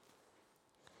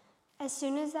As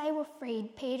soon as they were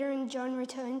freed, Peter and John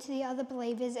returned to the other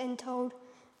believers and told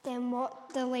them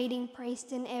what the leading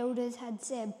priests and elders had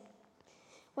said.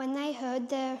 When they heard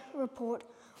the report,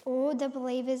 all the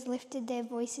believers lifted their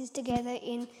voices together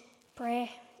in prayer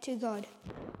to God.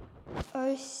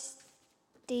 O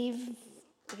Steve,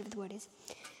 whatever the word is,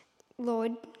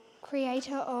 Lord,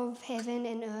 creator of heaven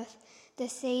and earth, the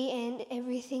sea and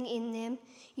everything in them,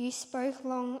 you spoke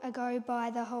long ago by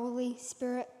the Holy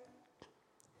Spirit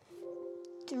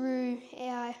through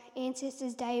our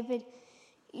ancestors David,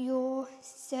 your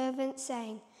servant,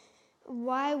 saying,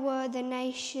 why were the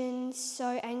nations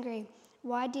so angry?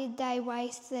 Why did they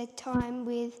waste their time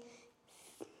with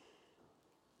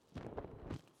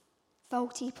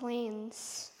faulty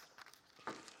plans?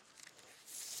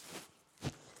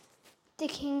 The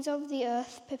kings of the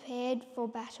earth prepared for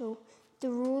battle. The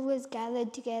rulers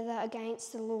gathered together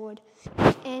against the Lord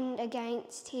and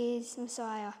against his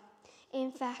Messiah.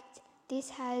 In fact, this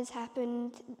has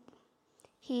happened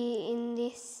here in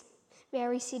this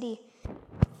very city.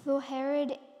 For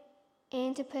Herod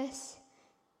Antipas,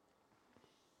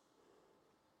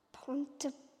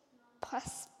 Pontius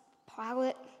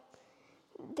Pilate,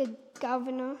 the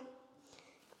governor,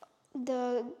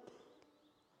 the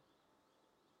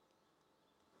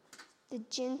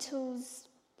Gentiles,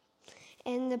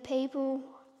 and the people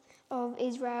of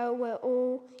Israel were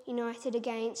all united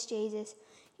against Jesus,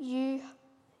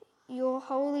 your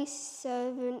holy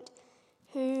servant,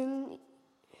 whom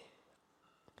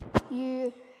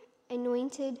you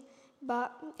anointed,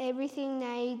 but everything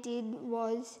they did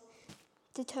was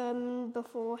determined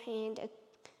beforehand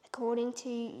according to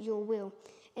your will.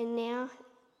 And now,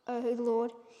 O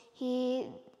Lord, hear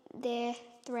their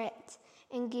threats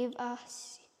and give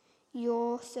us,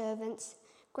 your servants,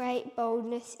 great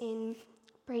boldness in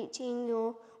preaching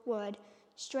your word.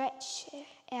 Stretch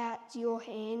out your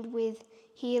hand with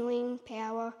healing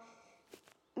power.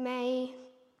 May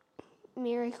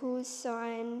miracles,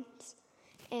 signs,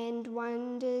 and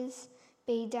wonders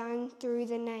be done through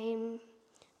the name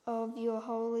of your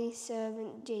holy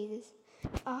servant Jesus.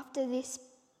 After this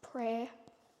prayer,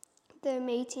 the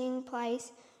meeting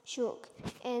place shook,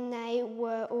 and they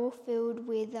were all filled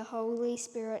with the Holy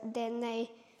Spirit. Then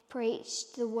they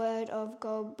preached the word of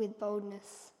God with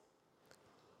boldness.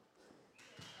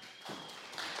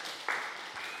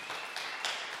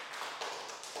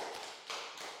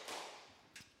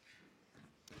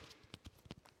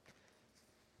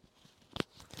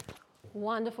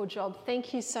 Wonderful job.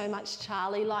 Thank you so much,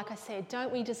 Charlie. Like I said,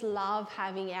 don't we just love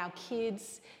having our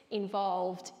kids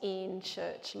involved in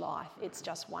church life? It's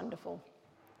just wonderful.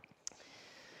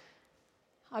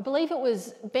 I believe it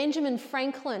was Benjamin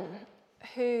Franklin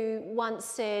who once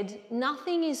said,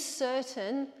 nothing is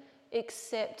certain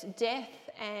except death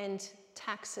and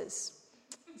taxes.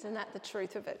 Isn't that the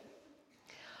truth of it?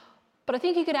 But I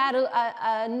think you could add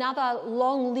another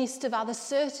long list of other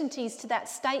certainties to that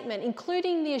statement,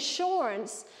 including the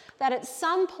assurance that at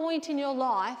some point in your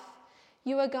life,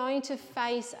 you are going to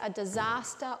face a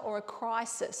disaster or a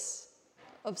crisis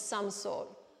of some sort.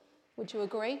 Would you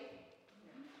agree?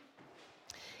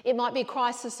 It might be a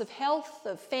crisis of health,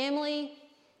 of family,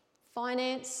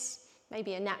 finance,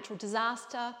 maybe a natural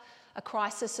disaster, a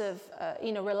crisis of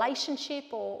in a relationship,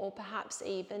 or perhaps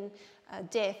even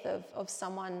death of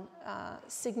someone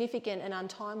significant and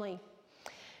untimely.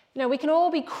 You know, we can all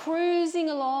be cruising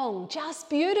along just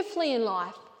beautifully in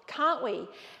life, can't we?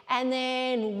 And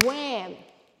then wham,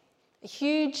 a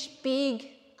huge, big,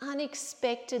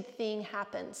 unexpected thing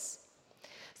happens.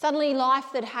 Suddenly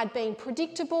life that had been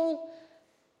predictable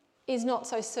is not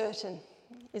so certain,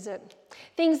 is it?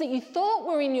 Things that you thought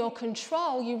were in your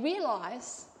control, you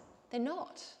realise they're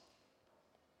not.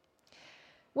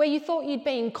 Where you thought you'd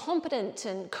been competent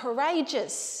and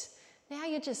courageous, now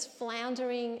you're just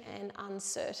floundering and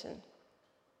uncertain.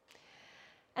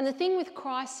 And the thing with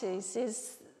crises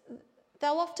is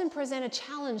they'll often present a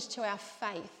challenge to our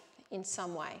faith in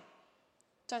some way,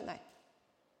 don't they?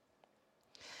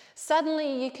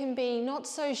 Suddenly you can be not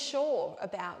so sure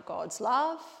about God's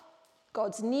love,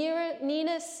 God's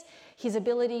nearness, his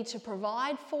ability to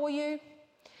provide for you.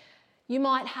 You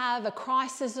might have a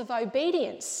crisis of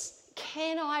obedience.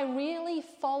 Can I really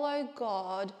follow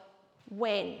God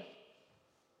when?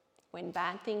 When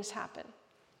bad things happen.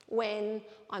 When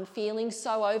I'm feeling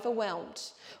so overwhelmed.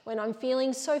 When I'm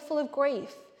feeling so full of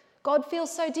grief. God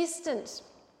feels so distant.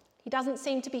 He doesn't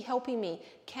seem to be helping me.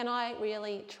 Can I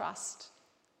really trust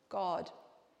God?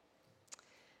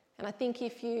 And I think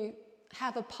if you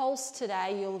have a pulse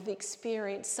today, you'll have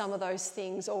experienced some of those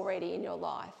things already in your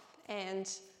life,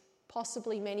 and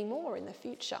possibly many more in the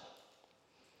future.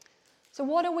 So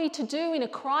what are we to do in a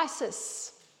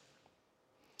crisis?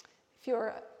 If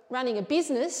you're running a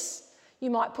business, you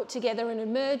might put together an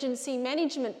emergency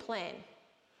management plan.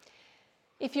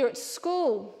 If you're at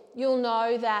school, you'll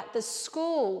know that the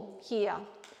school here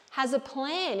has a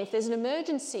plan if there's an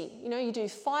emergency. You know, you do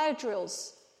fire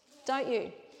drills, don't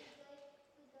you?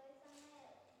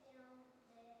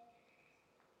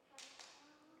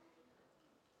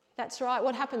 That's right.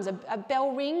 What happens? A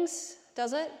bell rings,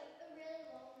 does it? A really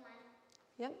long one.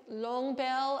 Yep, long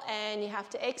bell, and you have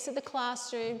to exit the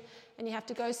classroom and you have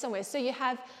to go somewhere. So you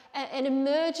have an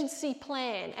emergency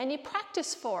plan and you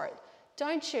practice for it,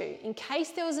 don't you? In case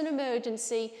there was an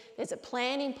emergency, there's a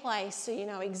plan in place so you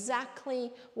know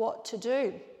exactly what to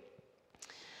do.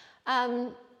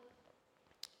 A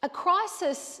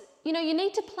crisis, you know, you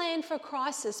need to plan for a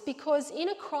crisis because in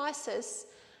a crisis,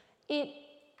 it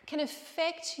can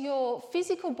affect your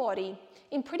physical body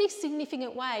in pretty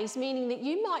significant ways, meaning that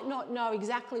you might not know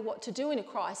exactly what to do in a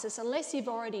crisis unless you've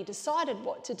already decided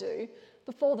what to do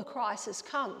before the crisis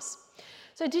comes.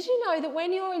 So did you know that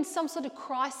when you're in some sort of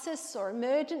crisis or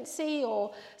emergency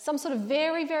or some sort of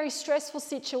very, very stressful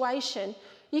situation,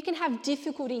 you can have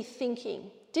difficulty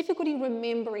thinking, difficulty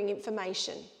remembering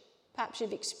information. Perhaps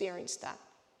you've experienced that.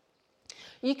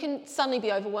 You can suddenly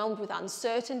be overwhelmed with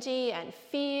uncertainty and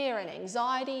fear and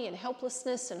anxiety and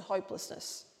helplessness and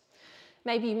hopelessness.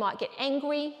 Maybe you might get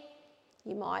angry,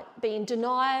 you might be in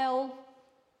denial,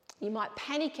 you might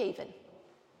panic even.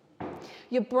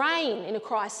 Your brain in a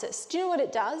crisis, do you know what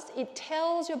it does? It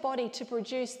tells your body to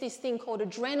produce this thing called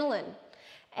adrenaline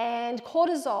and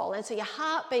cortisol, and so your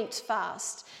heart beats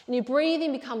fast and your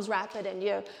breathing becomes rapid and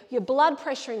your blood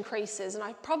pressure increases. And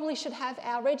I probably should have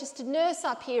our registered nurse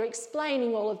up here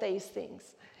explaining all of these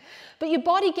things. But your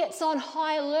body gets on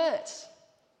high alert.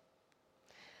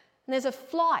 And there's a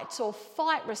flight or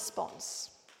fight response.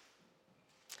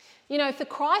 You know, if the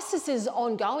crisis is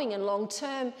ongoing and long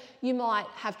term, you might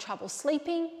have trouble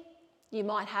sleeping, you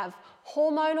might have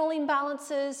hormonal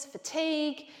imbalances,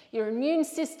 fatigue, your immune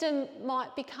system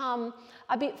might become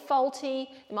a bit faulty,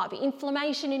 there might be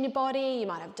inflammation in your body, you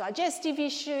might have digestive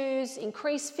issues,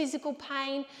 increased physical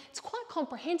pain. It's quite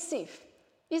comprehensive,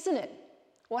 isn't it,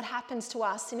 what happens to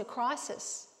us in a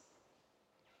crisis?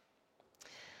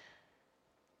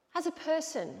 As a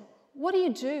person, what do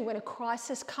you do when a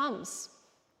crisis comes?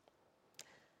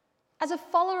 As a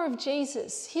follower of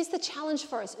Jesus, here's the challenge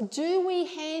for us. Do we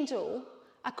handle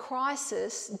a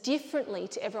crisis differently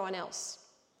to everyone else?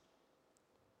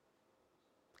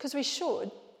 Because we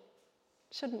should,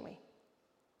 shouldn't we?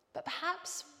 But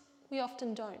perhaps we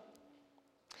often don't.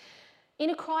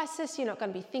 In a crisis, you're not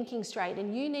going to be thinking straight,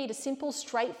 and you need a simple,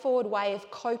 straightforward way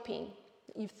of coping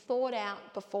that you've thought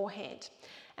out beforehand.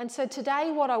 And so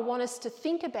today what I want us to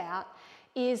think about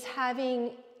is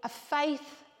having a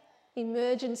faith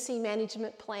emergency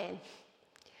management plan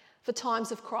for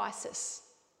times of crisis.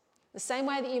 The same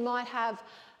way that you might have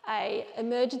an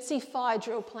emergency fire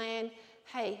drill plan,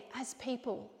 hey, as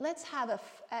people, let's have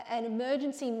an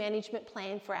emergency management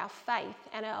plan for our faith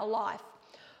and our life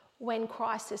when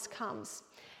crisis comes.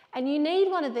 And you need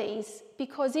one of these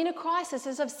because in a crisis,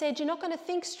 as I've said, you're not going to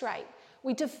think straight.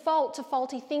 We default to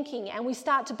faulty thinking and we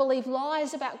start to believe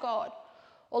lies about God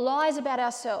or lies about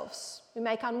ourselves. We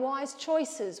make unwise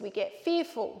choices, we get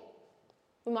fearful,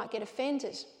 we might get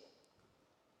offended.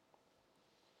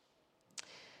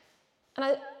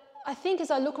 And I think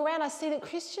as I look around, I see that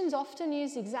Christians often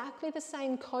use exactly the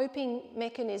same coping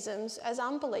mechanisms as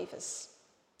unbelievers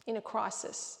in a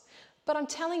crisis. But I'm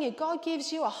telling you, God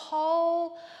gives you a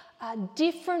whole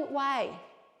different way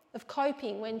of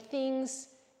coping when things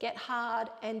get hard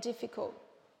and difficult.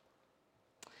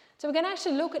 So we're going to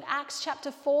actually look at Acts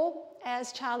chapter 4,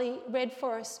 as Charlie read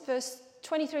for us, verse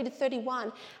 23 to 31,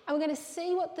 and we're going to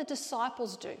see what the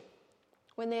disciples do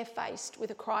when they're faced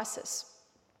with a crisis.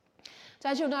 So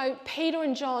as you'll know, Peter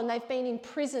and John, they've been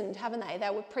imprisoned, haven't they? They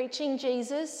were preaching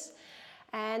Jesus,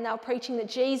 and they were preaching that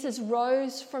Jesus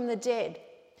rose from the dead.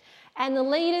 And the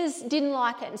leaders didn't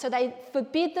like it, and so they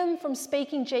forbid them from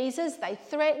speaking Jesus, they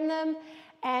threaten them,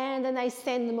 and then they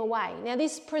send them away. Now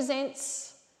this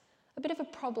presents a bit of a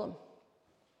problem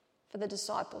for the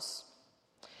disciples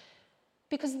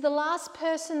because the last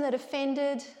person that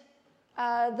offended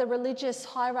the religious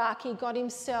hierarchy got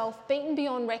himself beaten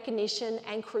beyond recognition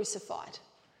and crucified.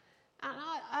 And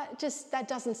that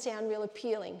doesn't sound real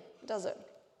appealing, does it?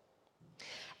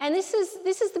 And this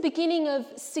is the beginning of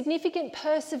significant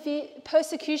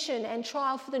persecution and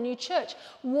trial for the new church.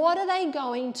 What are they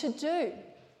going to do?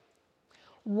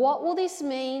 What will this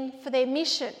mean for their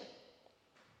mission?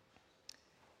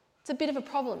 It's a bit of a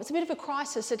problem. It's a bit of a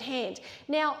crisis at hand.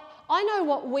 Now, I know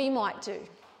what we might do.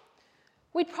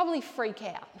 We'd probably freak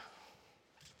out.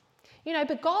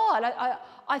 But God,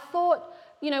 I thought,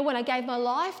 when I gave my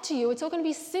life to you, it's all going to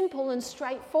be simple and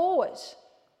straightforward.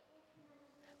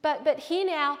 But here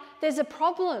now, there's a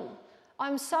problem.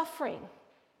 I'm suffering.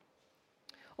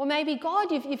 Or maybe,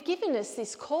 God, you've given us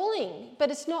this calling,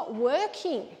 but it's not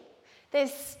working.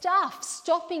 There's stuff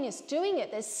stopping us doing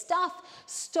it. There's stuff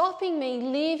stopping me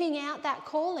living out that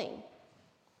calling.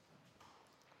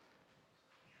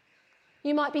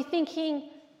 You might be thinking,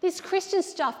 this Christian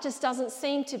stuff just doesn't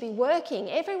seem to be working.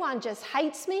 Everyone just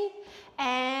hates me,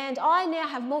 and I now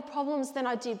have more problems than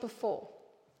I did before.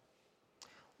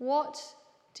 What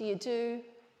do you do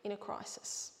in a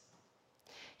crisis?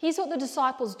 Here's what the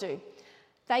disciples do.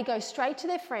 They go straight to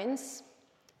their friends,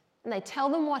 and they tell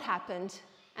them what happened,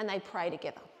 and they pray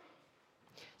together.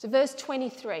 So verse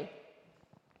 23.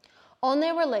 On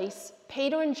their release,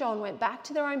 Peter and John went back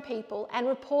to their own people and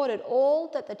reported all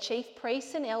that the chief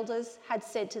priests and elders had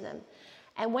said to them.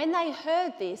 And when they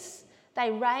heard this, they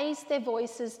raised their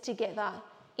voices together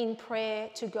in prayer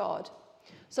to God.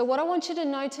 So what I want you to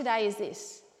know today is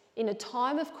this. In a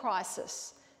time of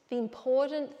crisis, the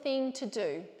important thing to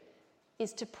do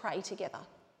is to pray together.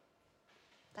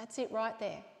 That's it right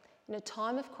there. In a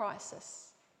time of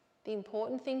crisis, the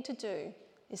important thing to do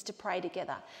is to pray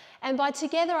together. And by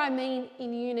together, I mean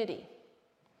in unity.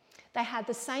 They had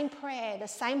the same prayer, the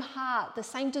same heart, the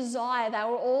same desire. They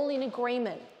were all in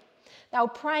agreement. They were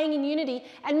praying in unity.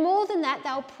 And more than that,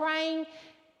 they were praying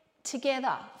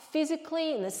together,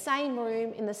 physically, in the same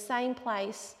room, in the same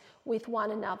place, with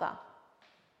one another.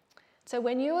 So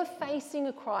when you are facing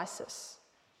a crisis,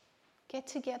 get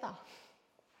together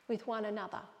with one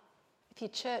another, with your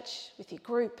church, with your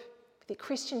group, with your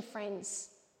Christian friends,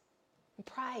 and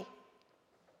pray.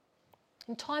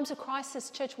 In times of crisis,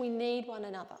 church, we need one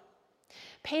another.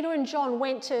 Peter and John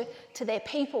went to their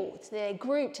people, to their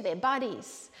group, to their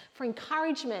buddies for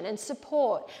encouragement and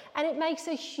support. And it makes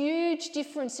a huge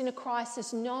difference in a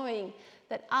crisis knowing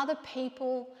that other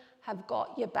people have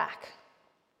got your back.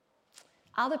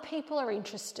 Other people are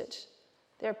interested.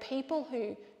 There are people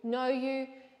who know you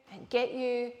and get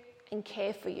you and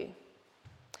care for you.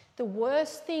 The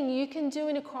worst thing you can do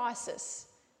in a crisis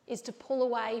is to pull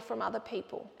away from other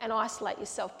people and isolate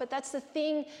yourself. But that's the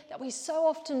thing that we so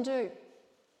often do.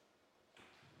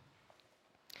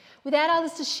 Without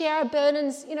others to share our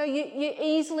burdens, you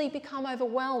easily become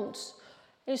overwhelmed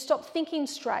and you stop thinking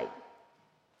straight.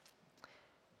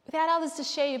 Without others to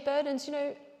share your burdens,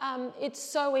 it's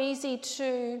so easy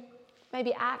to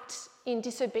maybe act in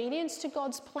disobedience to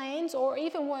God's plans, or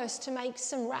even worse, to make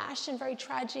some rash and very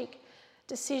tragic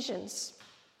decisions.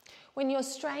 When your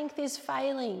strength is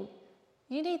failing,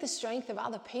 you need the strength of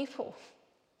other people.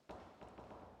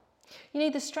 You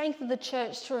need the strength of the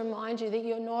church to remind you that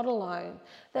you're not alone,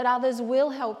 that others will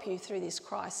help you through this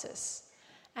crisis,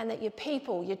 and that your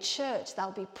people, your church,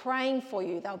 they'll be praying for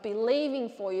you, they'll be believing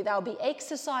for you, they'll be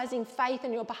exercising faith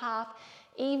on your behalf,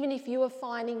 even if you are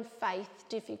finding faith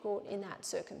difficult in that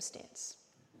circumstance.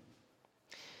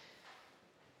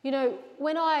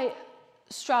 When I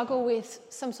struggle with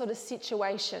some sort of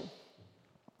situation,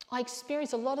 I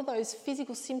experience a lot of those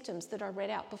physical symptoms that I read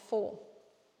out before.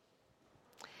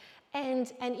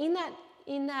 And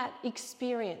in that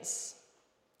experience,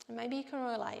 and maybe you can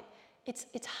relate,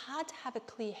 it's hard to have a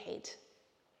clear head.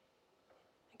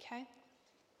 Okay?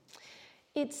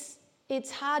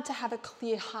 It's hard to have a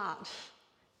clear heart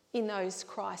in those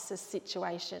crisis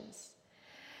situations.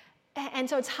 And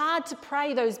so it's hard to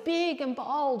pray those big and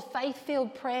bold,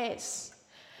 faith-filled prayers.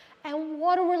 And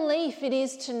what a relief it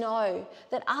is to know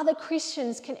that other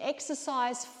Christians can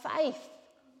exercise faith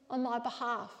on my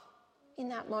behalf in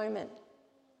that moment.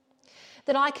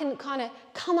 That I can kind of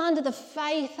come under the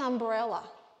faith umbrella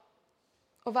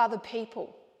of other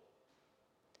people.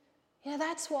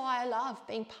 That's why I love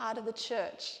being part of the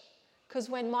church. Because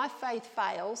when my faith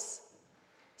fails,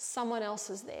 someone else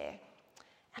is there.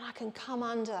 And I can come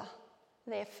under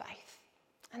their faith.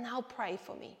 And they'll pray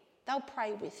for me. They'll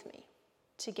pray with me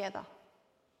together.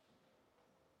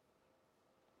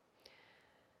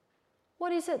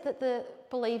 What is it that the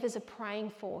believers are praying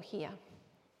for here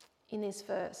in this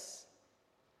verse?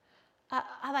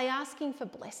 Are they asking for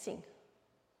blessing?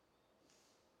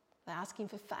 They're asking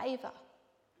for favour.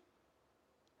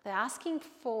 They're asking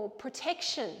for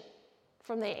protection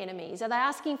from their enemies. Are they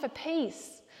asking for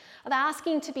peace? Are they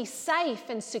asking to be safe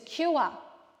and secure?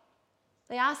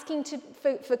 They're asking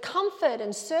for comfort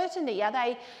and certainty. Are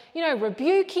they,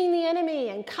 rebuking the enemy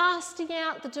and casting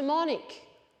out the demonic?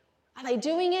 Are they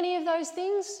doing any of those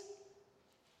things?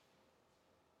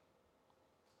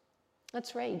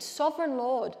 Let's read. Sovereign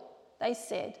Lord, they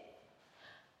said,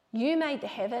 you made the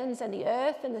heavens and the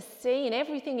earth and the sea and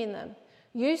everything in them.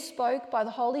 You spoke by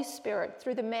the Holy Spirit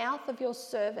through the mouth of your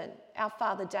servant, our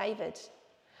father David.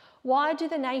 Why do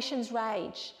the nations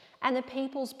rage and the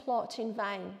peoples plot in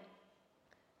vain?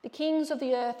 The kings of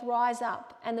the earth rise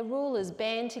up and the rulers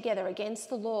band together against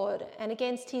the Lord and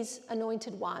against his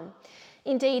anointed one.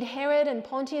 Indeed, Herod and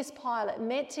Pontius Pilate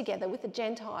met together with the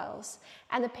Gentiles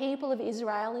and the people of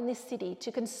Israel in this city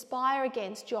to conspire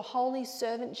against your holy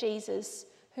servant Jesus,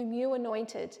 whom you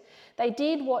anointed. They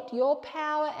did what your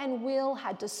power and will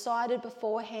had decided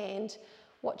beforehand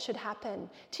what should happen.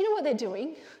 Do you know what they're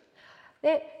doing?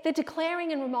 They're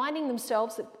declaring and reminding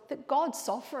themselves that God's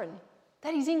sovereign,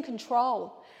 that he's in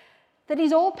control, that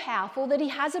he's all-powerful, that he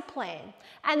has a plan,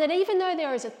 and that even though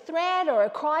there is a threat or a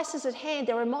crisis at hand,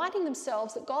 they're reminding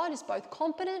themselves that God is both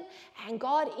competent and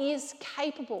God is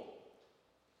capable.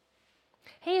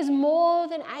 He is more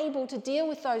than able to deal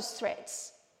with those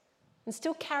threats and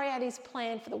still carry out his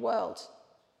plan for the world.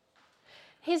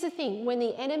 Here's the thing, when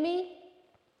the enemy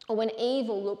or when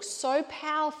evil looks so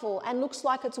powerful and looks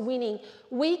like it's winning,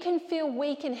 we can feel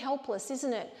weak and helpless,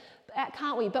 isn't it?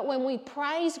 Can't we? But when we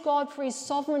praise God for his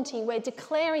sovereignty, we're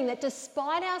declaring that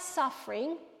despite our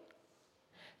suffering,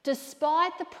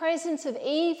 despite the presence of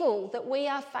evil that we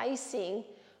are facing,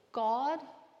 God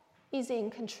is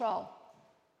in control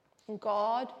and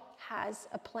God has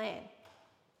a plan.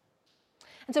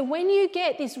 And so when you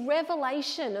get this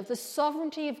revelation of the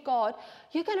sovereignty of God,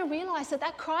 you're going to realize that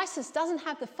that crisis doesn't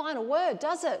have the final word,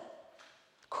 does it?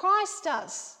 Christ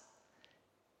does.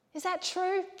 Is that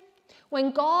true?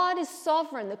 When God is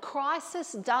sovereign, the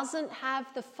crisis doesn't have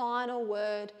the final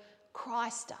word.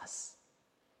 Christ does.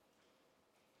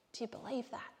 Do you believe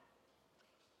that?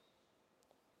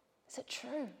 Is it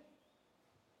true?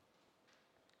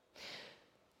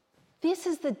 This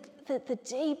is the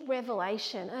deep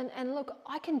revelation. And look,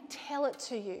 I can tell it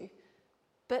to you,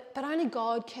 but only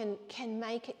God can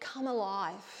make it come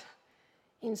alive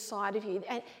inside of you.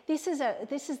 And this is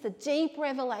the deep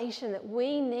revelation that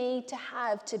we need to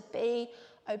have to be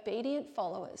obedient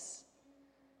followers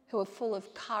who are full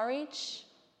of courage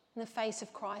in the face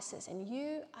of crisis. And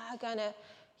you're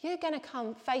going to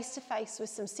come face to face with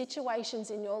some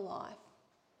situations in your life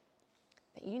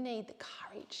that you need the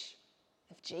courage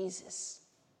of Jesus.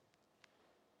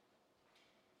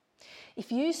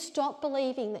 If you stop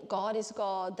believing that God is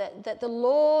God, that the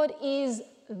Lord is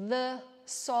the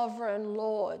sovereign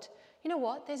Lord, you know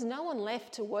what? There's no one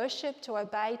left to worship, to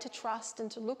obey, to trust, and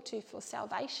to look to for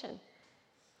salvation.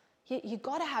 You've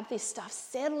got to have this stuff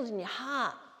settled in your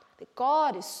heart, that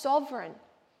God is sovereign.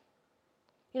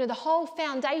 You know, the whole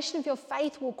foundation of your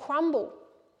faith will crumble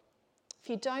if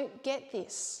you don't get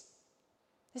this.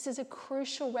 This is a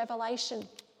crucial revelation.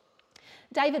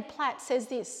 David Platt says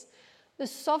this: the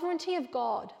sovereignty of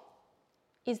God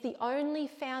is the only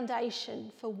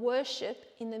foundation for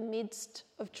worship in the midst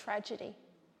of tragedy.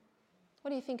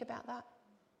 What do you think about that?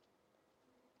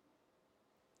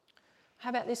 How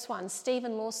about this one?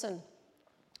 Stephen Lawson.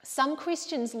 Some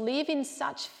Christians live in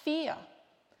such fear,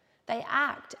 they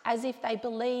act as if they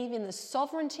believe in the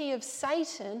sovereignty of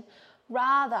Satan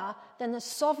rather than the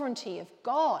sovereignty of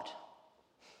God.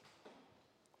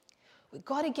 We've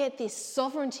got to get this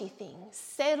sovereignty thing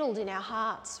settled in our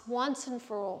hearts once and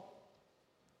for all.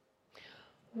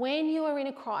 When you are in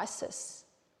a crisis,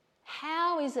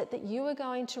 how is it that you are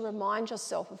going to remind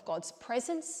yourself of God's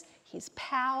presence, his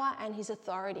power, and his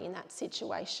authority in that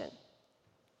situation?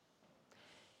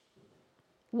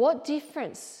 What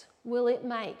difference will it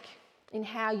make in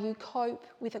how you cope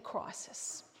with a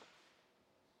crisis?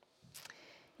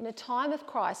 In a time of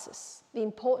crisis, the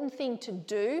important thing to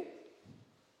do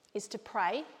is to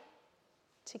pray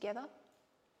together.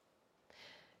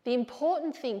 The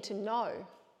important thing to know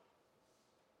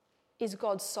is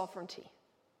God's sovereignty.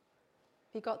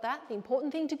 Have you got that? The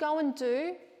important thing to go and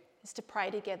do is to pray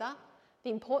together. The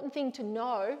important thing to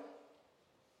know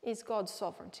is God's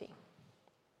sovereignty.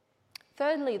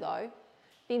 Thirdly, though,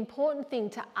 the important thing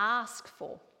to ask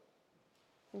for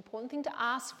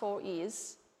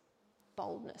is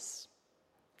boldness.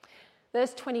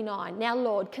 Verse 29, now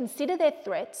Lord, consider their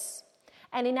threats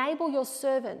and enable your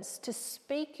servants to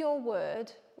speak your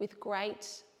word with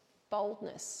great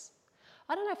boldness.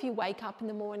 I don't know if you wake up in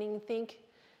the morning and think,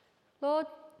 Lord,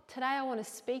 today I want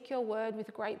to speak your word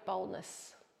with great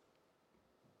boldness.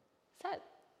 Is that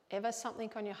ever something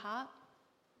on your heart?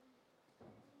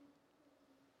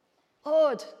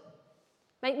 Lord,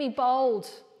 make me bold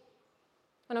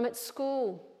when I'm at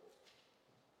school.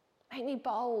 Make me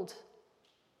bold.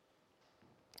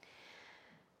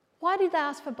 Why did they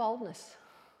ask for boldness?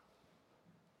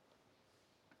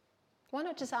 Why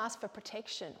not just ask for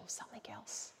protection or something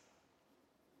else?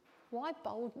 Why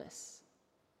boldness?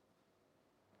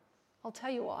 I'll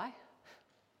tell you why.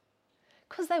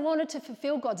 Because they wanted to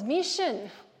fulfill God's mission.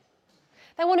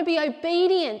 They want to be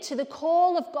obedient to the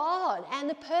call of God and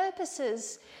the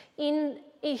purposes in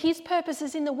his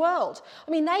purposes in the world.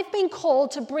 I mean, they've been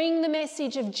called to bring the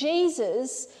message of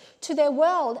Jesus to their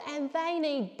world, and they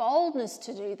need boldness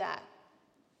to do that,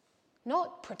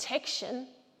 not protection.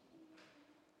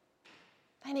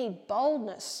 They need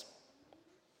boldness.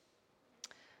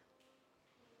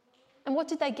 And what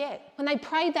did they get? When they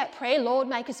prayed that prayer, Lord,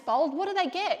 make us bold, what did they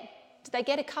get? Did they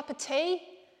get a cup of tea?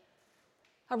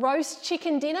 A roast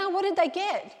chicken dinner? What did they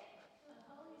get?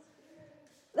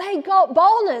 They got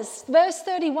boldness. Verse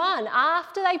 31,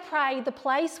 after they prayed, the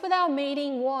place where they were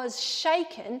meeting was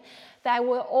shaken. They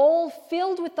were all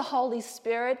filled with the Holy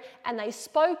Spirit, and they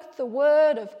spoke the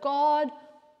word of God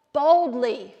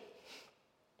boldly.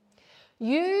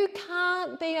 You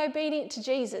can't be obedient to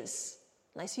Jesus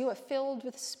unless you are filled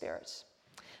with the Spirit.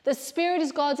 The Spirit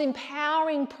is God's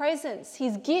empowering presence,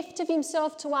 his gift of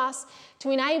himself to us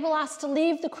to enable us to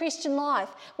live the Christian life,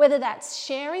 whether that's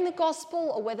sharing the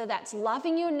gospel or whether that's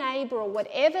loving your neighbour or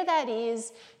whatever that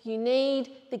is, you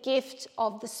need the gift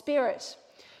of the Spirit.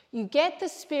 You get the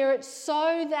Spirit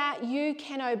so that you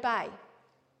can obey.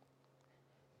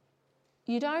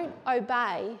 You don't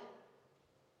obey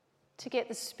to get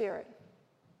the Spirit.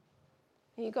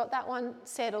 You got that one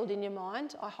settled in your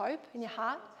mind, I hope, in your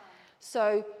heart.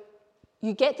 So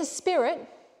you get the Spirit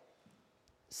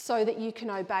so that you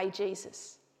can obey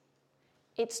Jesus.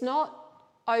 It's not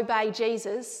obey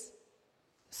Jesus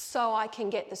so I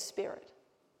can get the Spirit.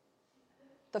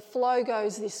 The flow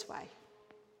goes this way.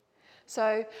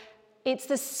 So it's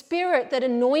the Spirit that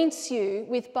anoints you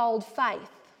with bold faith.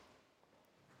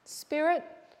 Spirit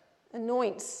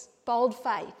anoints bold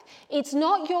faith. It's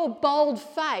not your bold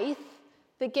faith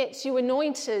that gets you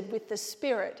anointed with the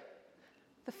Spirit.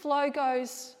 The flow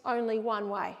goes only one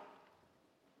way.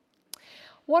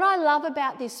 What I love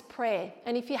about this prayer,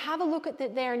 and if you have a look at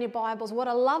it there in your Bibles, what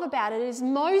I love about it is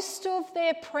most of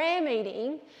their prayer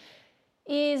meeting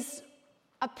is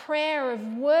a prayer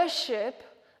of worship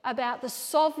about the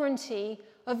sovereignty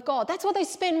of God. That's what they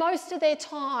spend most of their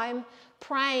time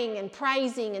praying and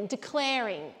praising and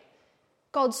declaring,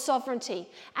 God's sovereignty.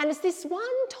 And it's this one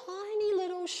tiny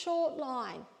little short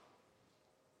line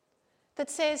that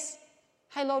says,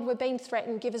 hey, Lord, we're being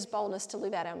threatened. Give us boldness to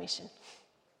live out our mission.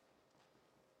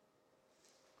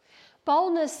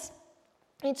 Boldness,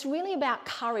 it's really about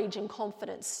courage and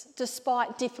confidence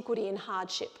despite difficulty and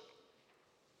hardship.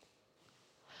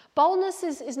 Boldness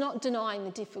is not denying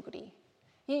the difficulty.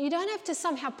 You don't have to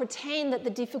somehow pretend that the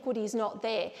difficulty is not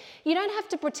there. You don't have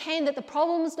to pretend that the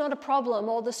problem is not a problem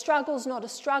or the struggle is not a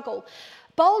struggle.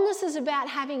 Boldness is about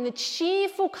having the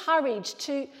cheerful courage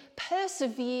to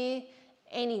persevere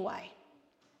anyway.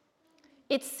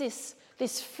 It's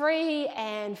this free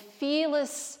and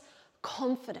fearless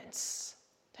confidence.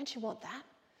 Don't you want that?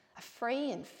 A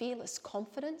free and fearless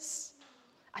confidence?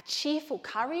 A cheerful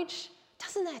courage?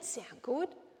 Doesn't that sound good?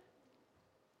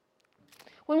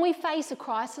 When we face a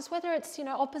crisis, whether it's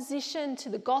opposition to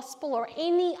the gospel or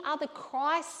any other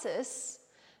crisis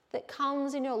that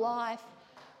comes in your life,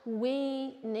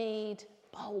 we need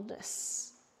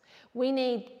boldness. We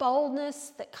need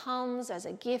boldness that comes as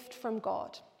a gift from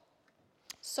God.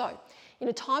 So, in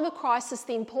a time of crisis,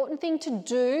 the important thing to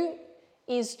do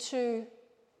is to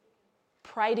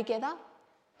pray together.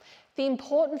 The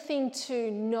important thing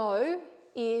to know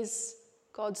is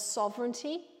God's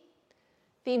sovereignty.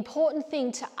 The important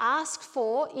thing to ask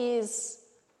for is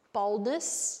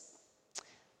boldness.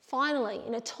 Finally,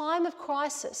 in a time of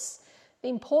crisis, the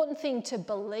important thing to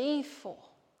believe for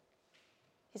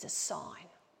is a sign.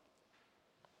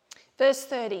 Verse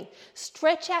 30,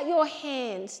 stretch out your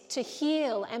hands to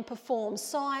heal and perform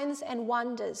signs and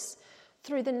wonders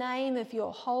through the name of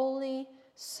your holy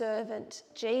servant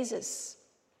Jesus.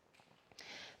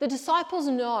 The disciples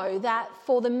know that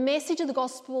for the message of the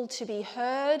gospel to be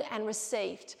heard and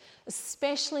received,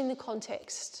 especially in the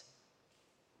context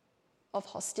of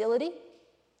hostility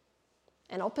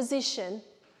and opposition,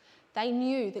 they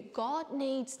knew that God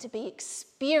needs to be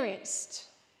experienced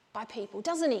by people,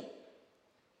 doesn't he?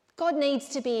 God needs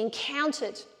to be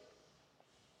encountered.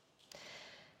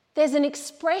 There's an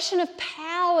expression of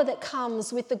power that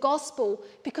comes with the gospel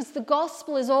because the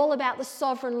gospel is all about the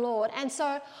sovereign Lord. And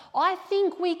so I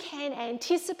think we can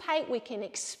anticipate, we can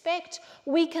expect,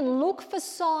 we can look for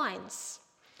signs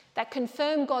that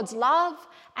confirm God's love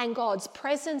and God's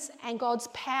presence and God's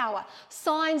power.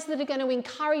 Signs that are going to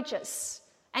encourage us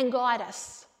and guide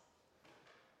us.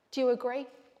 Do you agree?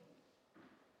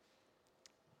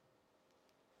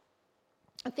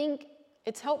 I think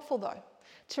it's helpful though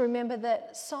to remember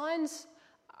that signs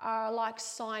are like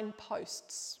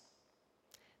signposts.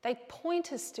 They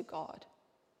point us to God,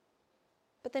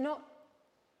 but they're not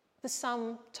the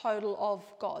sum total of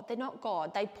God. They're not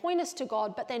God. They point us to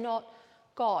God, but they're not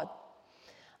God.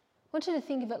 I want you to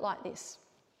think of it like this.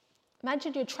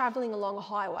 Imagine you're travelling along a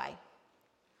highway.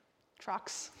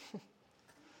 Trucks,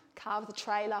 car with a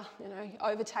trailer,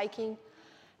 overtaking,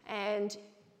 and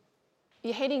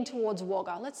you're heading towards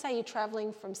Wagga. Let's say you're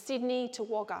travelling from Sydney to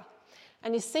Wagga,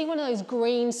 and you see one of those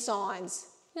green signs,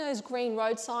 those green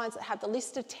road signs that have the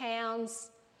list of towns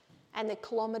and the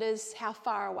kilometres, how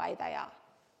far away they are.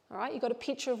 All right, you've got a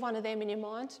picture of one of them in your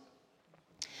mind.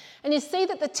 And you see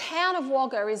that the town of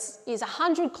Wagga is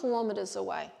 100 kilometres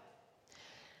away.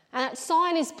 And that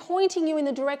sign is pointing you in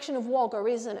the direction of Wagga,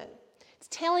 isn't it? It's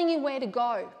telling you where to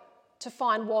go to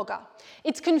find Wagga.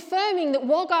 It's confirming that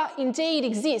Wagga indeed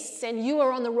exists and you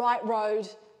are on the right road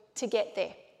to get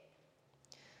there.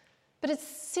 But it's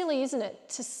silly, isn't it,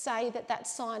 to say that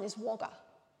sign is Wagga.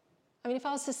 I mean, if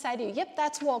I was to say to you, yep,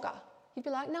 that's Wagga, you'd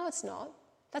be like, no, it's not.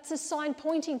 That's a sign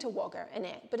pointing to Wagga,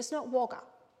 Annette, but it's not Wagga.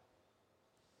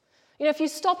 If you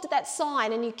stopped at that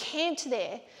sign and you camped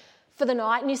there for the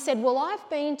night and you said, well, I've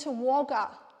been to Wagga.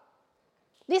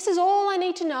 This is all I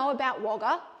need to know about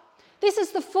Wagga. This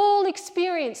is the full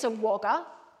experience of Wagga.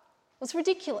 It's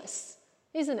ridiculous,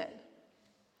 isn't it?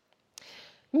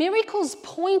 Miracles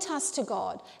point us to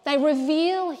God. They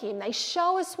reveal him. They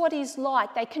show us what he's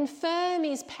like. They confirm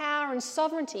his power and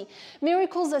sovereignty.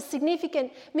 Miracles are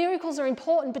significant. Miracles are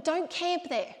important, but don't camp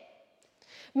there.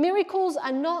 Miracles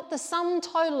are not the sum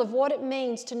total of what it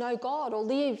means to know God or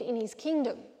live in his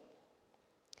kingdom.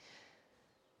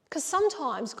 Because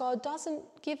sometimes God doesn't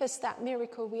give us that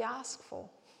miracle we ask for.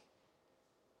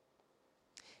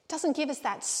 He doesn't give us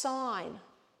that sign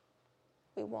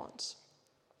we want.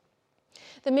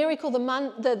 The miracle,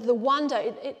 the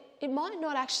wonder, it might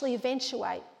not actually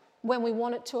eventuate when we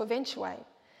want it to eventuate.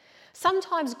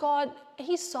 Sometimes God,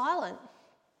 he's silent.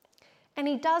 And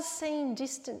he does seem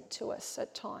distant to us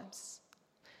at times.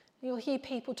 You'll hear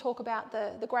people talk about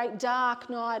the great dark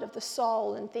night of the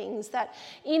soul and things, that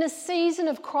in a season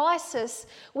of crisis,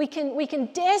 we can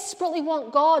desperately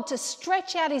want God to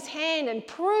stretch out his hand and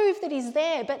prove that he's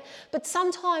there, but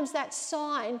sometimes that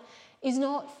sign is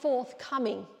not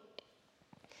forthcoming.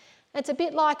 It's a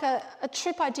bit like a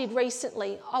trip I did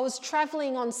recently. I was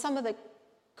travelling on some of the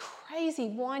crazy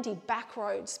windy back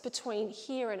roads between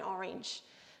here and Orange.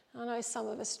 I know some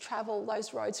of us travel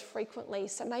those roads frequently,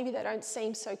 so maybe they don't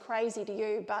seem so crazy to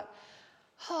you, but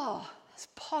there's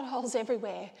potholes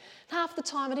everywhere. Half the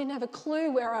time I didn't have a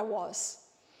clue where I was.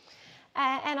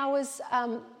 And I was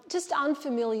just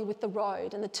unfamiliar with the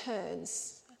road and the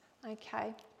turns,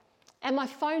 okay? And my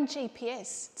phone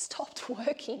GPS stopped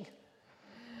working.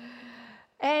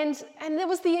 And there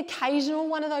was the occasional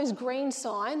one of those green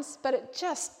signs, but it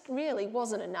just really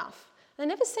wasn't enough. They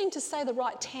never seemed to say the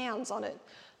right towns on it.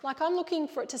 Like I'm looking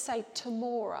for it to say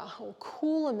Temora or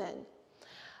Coolaman.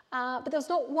 But there was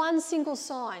not one single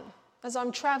sign as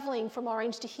I'm travelling from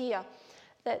Orange to here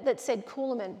that said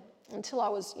Coolaman until I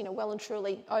was, well and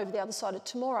truly over the other side of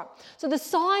Temora. So the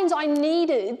signs I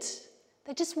needed,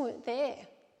 they just weren't there.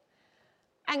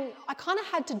 And I kind of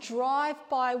had to drive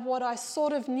by what I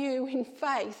sort of knew in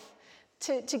faith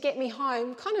to get me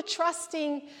home, kind of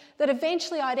trusting that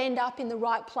eventually I'd end up in the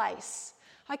right place.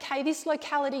 Okay, this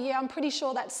locality, I'm pretty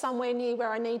sure that's somewhere near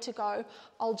where I need to go.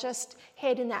 I'll just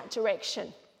head in that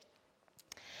direction.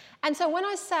 And so when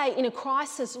I say in a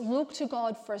crisis, look to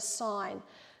God for a sign,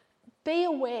 be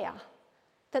aware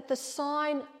that the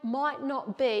sign might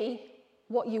not be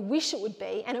what you wish it would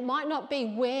be, and it might not be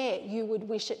where you would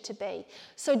wish it to be.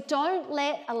 So don't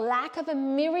let a lack of a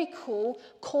miracle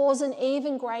cause an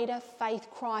even greater faith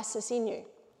crisis in you.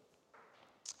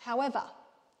 However,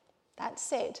 that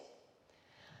said,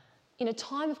 in a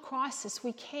time of crisis,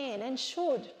 we can and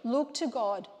should look to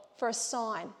God for a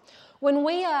sign. When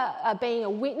we are being a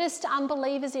witness to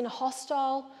unbelievers in a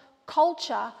hostile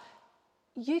culture,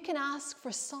 you can ask for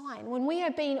a sign. When we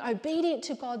are being obedient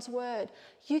to God's word,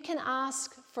 you can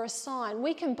ask for a sign.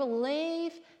 We can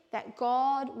believe that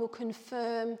God will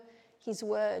confirm his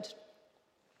word.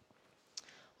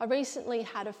 I recently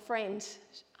had a friend,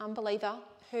 unbeliever,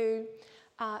 who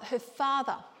her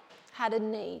father had a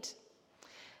need.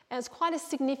 And it's quite a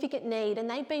significant need, and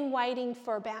they'd been waiting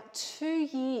for about 2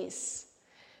 years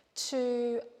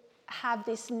to have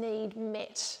this need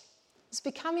met. It's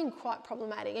becoming quite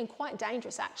problematic and quite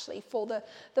dangerous, actually, for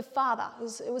the father.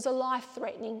 It was a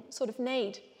life-threatening sort of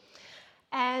need.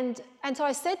 And so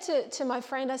I said to my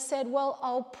friend, I said, well,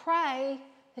 I'll pray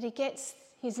that he gets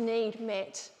his need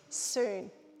met soon.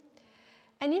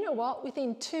 And you know what?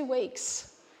 Within 2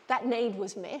 weeks, that need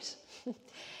was met.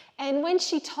 And when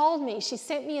she told me, she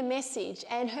sent me a message,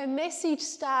 and her message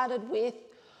started with,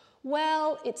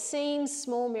 well, it seems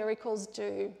small miracles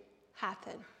do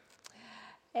happen.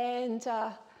 And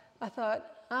I thought,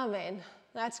 oh man,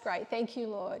 that's great. Thank you,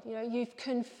 Lord. You know, you've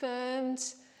confirmed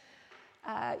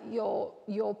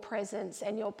your presence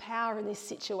and your power in this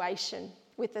situation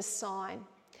with a sign.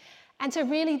 And so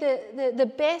really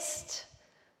the best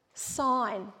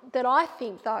sign that I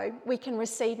think, though, we can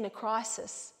receive in a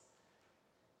crisis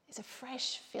is a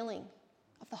fresh filling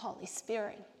of the Holy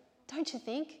Spirit. Don't you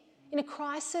think? In a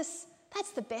crisis,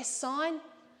 that's the best sign.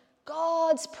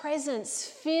 God's presence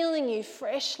filling you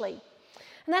freshly.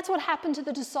 And that's what happened to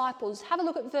the disciples. Have a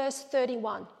look at verse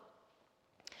 31.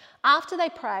 After they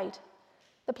prayed,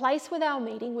 the place where they were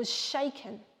meeting was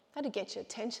shaken. That'd get your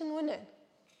attention, wouldn't it?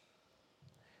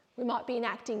 We might be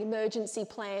enacting emergency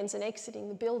plans and exiting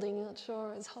the building. Not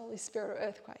sure it's Holy Spirit or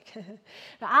earthquake.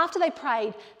 Now, after they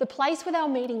prayed, the place where they were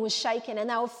meeting was shaken, and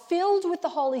they were filled with the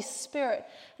Holy Spirit,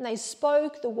 and they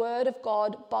spoke the word of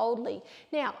God boldly.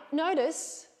 Now,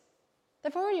 notice,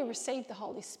 they've already received the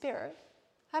Holy Spirit,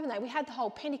 haven't they? We had the whole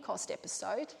Pentecost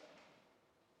episode,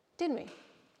 didn't we?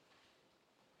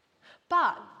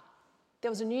 But there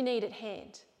was a new need at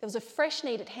hand. There was a fresh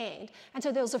need at hand. And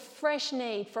so there was a fresh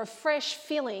need for a fresh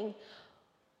filling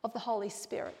of the Holy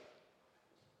Spirit.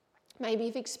 Maybe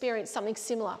you've experienced something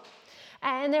similar.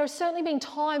 And there have certainly been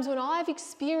times when I've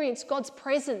experienced God's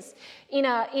presence in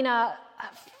a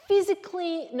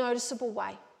physically noticeable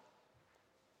way.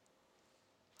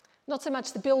 Not so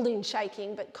much the building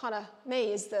shaking, but kind of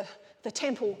me as the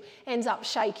temple ends up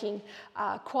shaking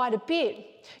quite a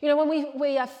bit. You know, when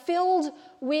we are filled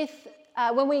with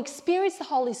when we experience the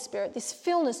Holy Spirit, this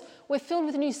fullness, we're filled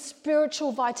with a new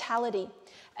spiritual vitality.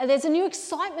 And there's a new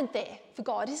excitement there for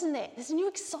God, isn't there? There's a new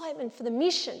excitement for the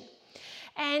mission.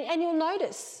 And you'll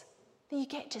notice that you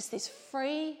get just this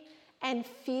free and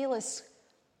fearless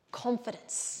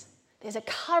confidence. There's a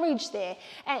courage there.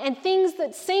 And things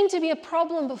that seemed to be a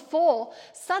problem before,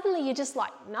 suddenly you're just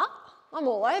like, nah, I'm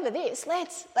all over this.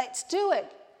 Let's do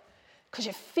it. Because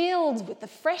you're filled with the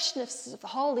freshness of the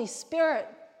Holy Spirit.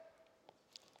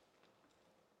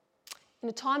 In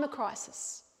a time of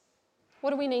crisis, what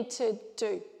do we need to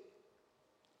do?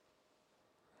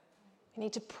 We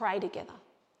need to pray together.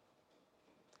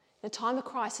 In a time of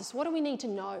crisis, what do we need to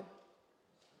know?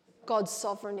 God's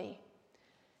sovereignty.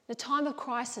 In a time of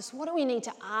crisis, what do we need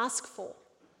to ask for?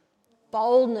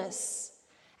 Boldness.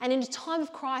 And in a time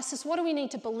of crisis, what do we need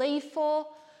to believe for?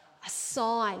 A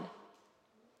sign.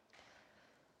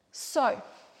 So,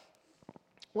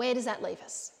 where does that leave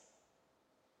us?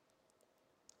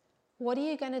 What are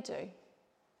you going to do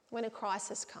when a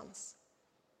crisis comes?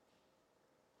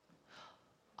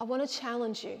 I want to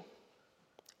challenge you.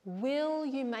 Will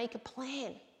you make a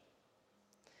plan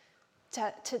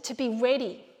to be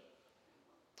ready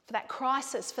for that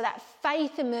crisis, for that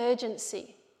faith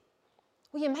emergency?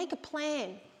 Will you make a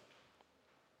plan?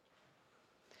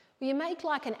 Will you make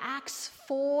like an Acts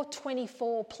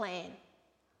 4:24 plan?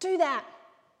 Do that.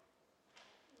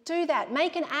 Do that.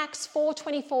 Make an Acts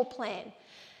 4:24 plan.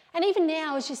 And even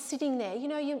now, as you're sitting there, you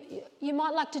know, you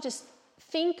might like to just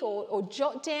think or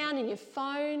jot down in your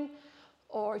phone,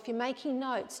 or if you're making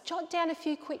notes, jot down a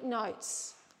few quick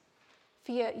notes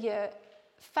for your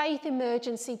faith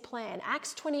emergency plan.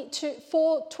 Acts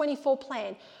 4:24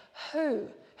 plan. Who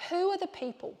are the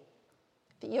people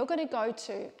that you're going to go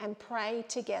to and pray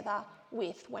together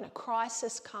with when a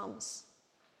crisis comes?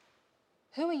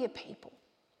 Who are your people?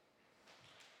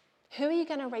 Who are you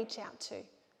going to reach out to?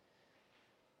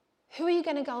 Who are you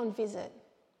going to go and visit?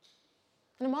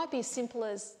 And it might be as simple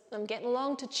as, I'm getting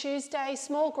along to Tuesday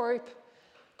small group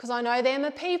because I know them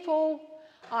are people.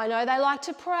 I know they like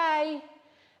to pray.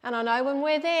 And I know when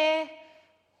we're there,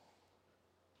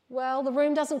 well, the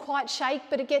room doesn't quite shake,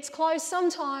 but it gets close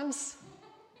sometimes.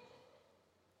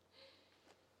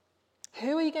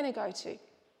 Who are you going to go to?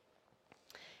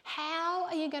 How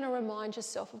are you going to remind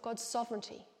yourself of God's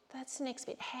sovereignty? That's the next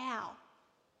bit. How?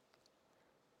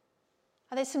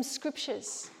 Are there some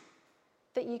scriptures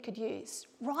that you could use?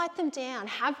 Write them down.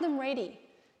 Have them ready.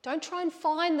 Don't try and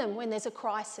find them when there's a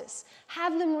crisis.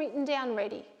 Have them written down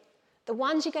ready. The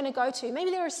ones you're going to go to.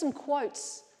 Maybe there are some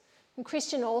quotes from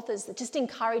Christian authors that just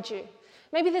encourage you.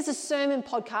 Maybe there's a sermon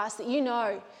podcast that you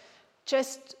know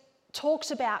just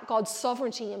talks about God's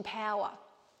sovereignty and power.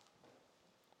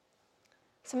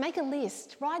 So make a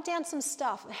list. Write down some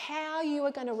stuff, how you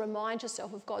are going to remind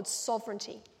yourself of God's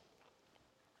sovereignty.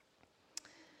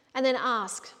 And then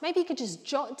ask. Maybe you could just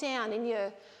jot down in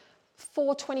your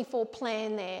 4:24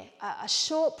 plan there a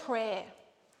short prayer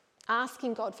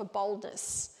asking God for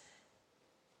boldness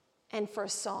and for a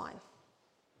sign.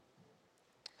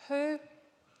 Who,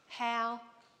 how,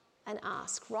 and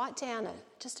ask. Write down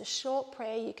just a short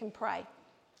prayer you can pray,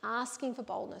 asking for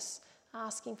boldness,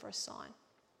 asking for a sign.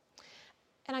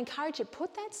 And I encourage you,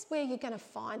 put that where you're going to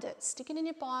find it. Stick it in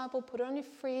your Bible, put it on your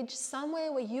fridge,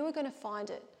 somewhere where you are going to find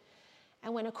it.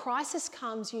 And when a crisis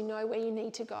comes, you know where you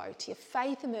need to go, to your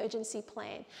faith emergency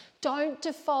plan. Don't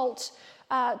default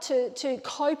to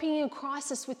coping in a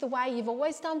crisis with the way you've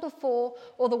always done before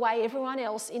or the way everyone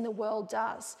else in the world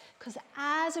does. Because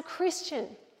as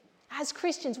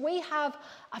Christians, we have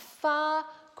a far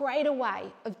greater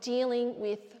way of dealing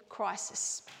with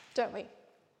crisis, don't we?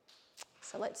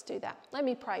 So let's do that. Let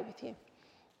me pray with you.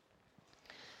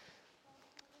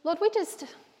 Lord, we just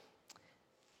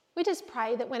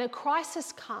pray that when a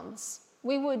crisis comes,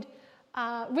 we would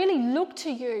really look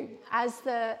to you as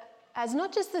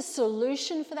not just the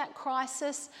solution for that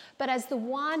crisis, but as the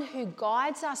one who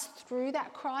guides us through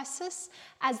that crisis,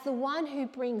 as the one who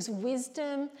brings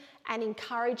wisdom and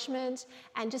encouragement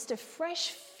and just a fresh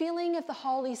filling of the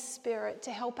Holy Spirit to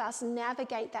help us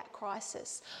navigate that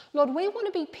crisis. Lord, we want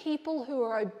to be people who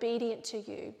are obedient to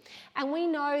you. And we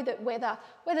know that whether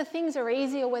things are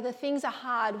easy or whether things are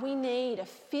hard, we need a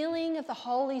filling of the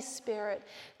Holy Spirit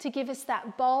to give us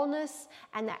that boldness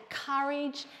and that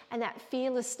courage and that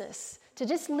fearlessness to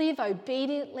just live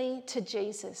obediently to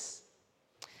Jesus.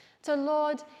 So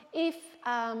Lord, if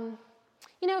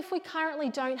we currently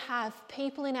don't have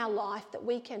people in our life that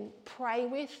we can pray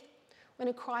with when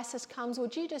a crisis comes,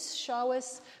 would you just show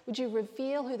us, would you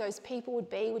reveal who those people would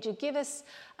be? Would you give us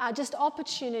just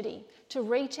opportunity to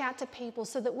reach out to people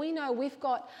so that we know we've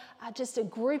got just a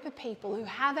group of people who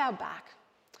have our back,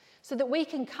 so that we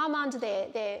can come under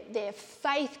their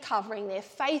faith covering, their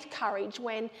faith courage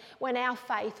when our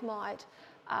faith might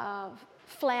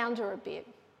flounder a bit.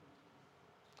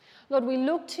 Lord, we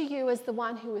look to you as the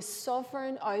one who is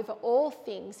sovereign over all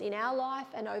things in our life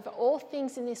and over all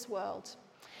things in this world.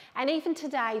 And even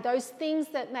today, those things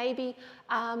that maybe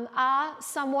are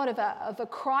somewhat of a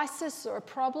crisis or a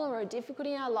problem or a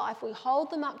difficulty in our life, we hold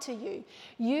them up to you.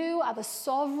 You are the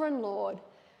sovereign Lord.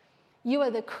 You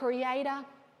are the creator.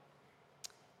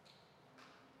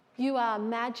 You are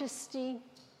majesty.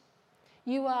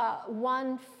 You are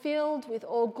one filled with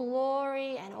all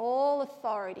glory and all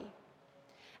authority.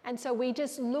 And so we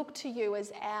just look to you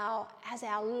as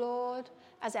our Lord,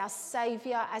 as our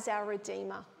Saviour, as our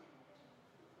Redeemer.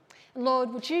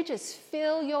 Lord, would you just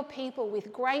fill your people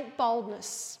with great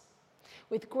boldness,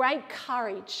 with great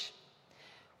courage?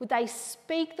 Would they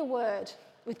speak the word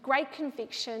with great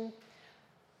conviction?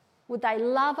 Would they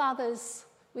love others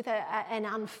with an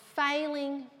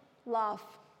unfailing love?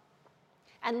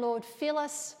 And Lord, fill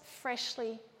us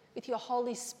freshly with your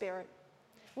Holy Spirit.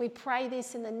 We pray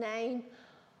this in the name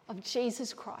of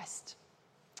Jesus Christ.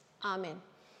 Amen.